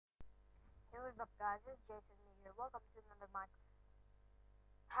up guys, it's Jason here. Welcome to another my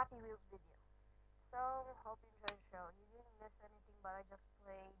Happy Wheels video. So, hope you enjoyed the show. You didn't miss anything, but I just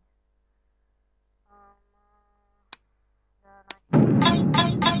played um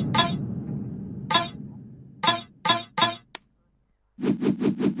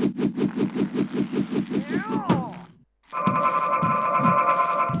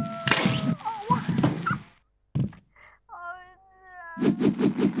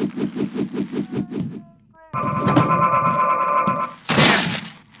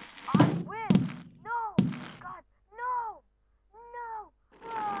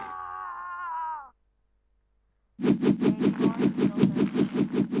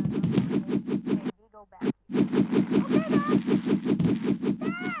go back.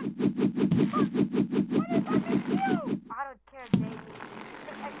 I don't care, Jamie.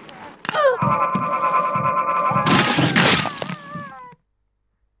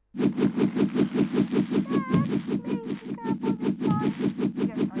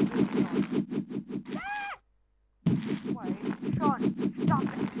 Sean, stop it.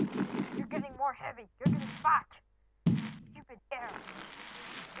 You're getting more heavy. You're getting fat. Stupid air.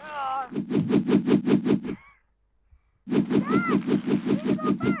 Dad! You need to go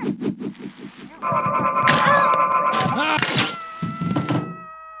back! You go back!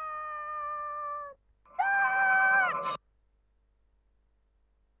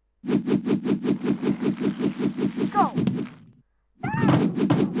 Go!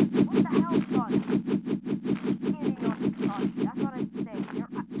 What the hell, son? Idiotic, son. That's what I'm saying.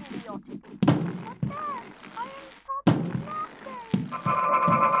 You're idiotic. But Dad, I am stopping nothing.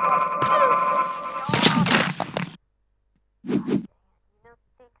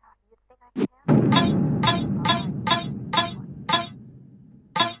 You think I can?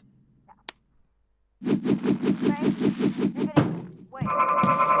 You're getting... Wait.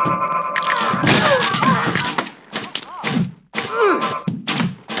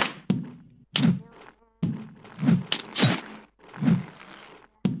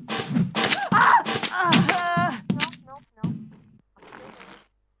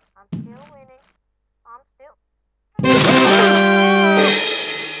 I'm still winning. I'm still... I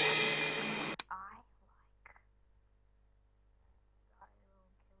like...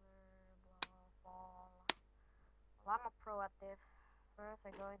 Well, I'm a pro at this. First, I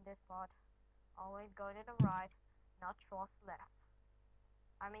go in this spot. Always go to the right, not trust left.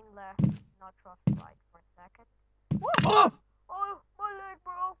 I mean left, not trust right for a second. Woo! Oh, my leg,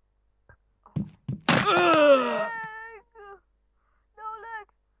 bro! Oh. Leg! No leg!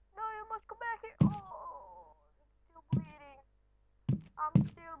 No, you must come back here! Oh, it's still bleeding. I'm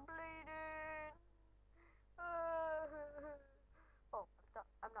still bleeding. Oh,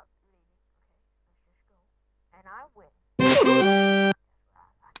 I'm not bleeding. Okay, let's just go. And I win. That's what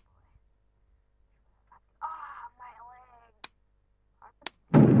I like, boy. Ah, my leg!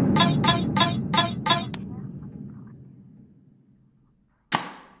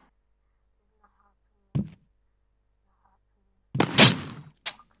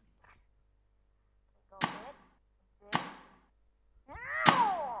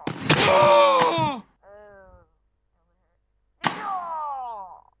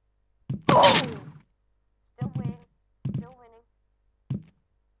 Still winning. Still winning.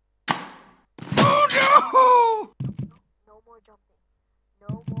 Oh no! No more jumping.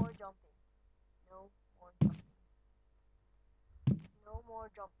 No more jumping. No more jumping. No more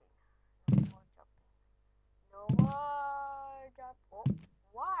jumping. No more jumping. No more jump. Oh,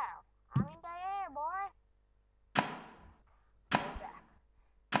 wow. I'm in the air, boy. Go back.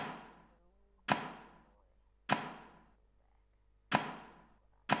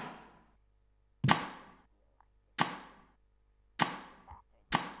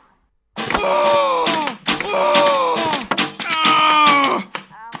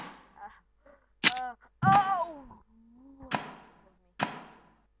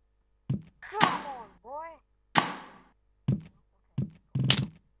 Come on, boy.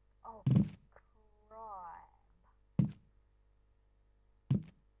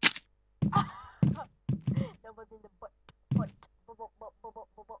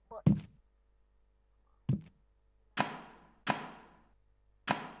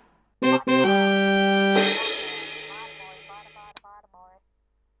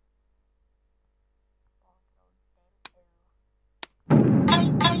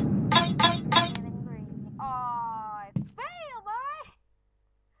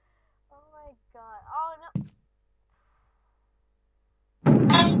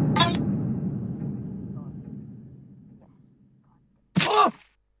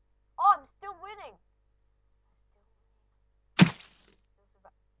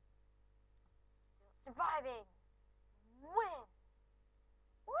 Surviving! Win!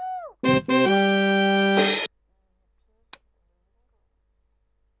 Woo! Easy peasy,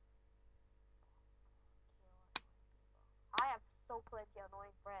 I have so plenty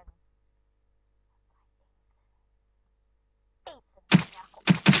annoying friends. Ethan Knuckle.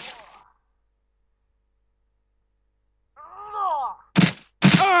 Ah!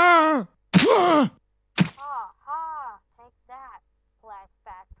 Ah! Ha ha! Take that, black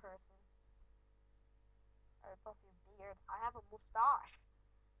fat person. I love your beard. I have a mustache.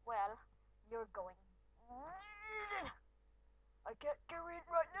 Well, you're going. I can't carry it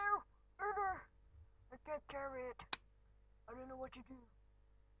right now. I can't carry it. I don't know what to do.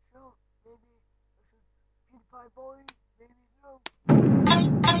 So maybe I should PewDiePie boy. Maybe no.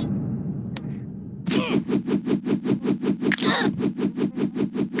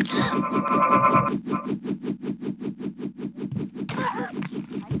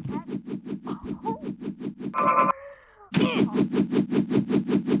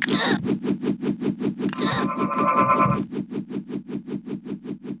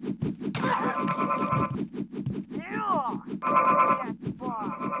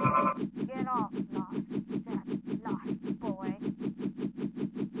 Get off, Lost. That's Lost, boy.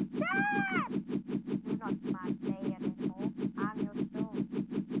 Dad! You're not my dad anymore. I'm your son.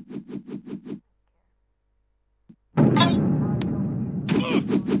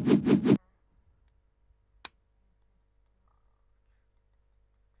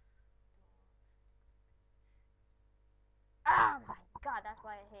 Oh my god, that's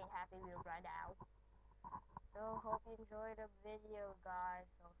why I hate Happy Wheels right now. So, hope you enjoyed the video, guys.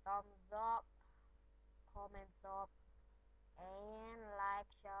 So, thumbs up, comments up, and like,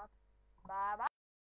 shop. Bye bye.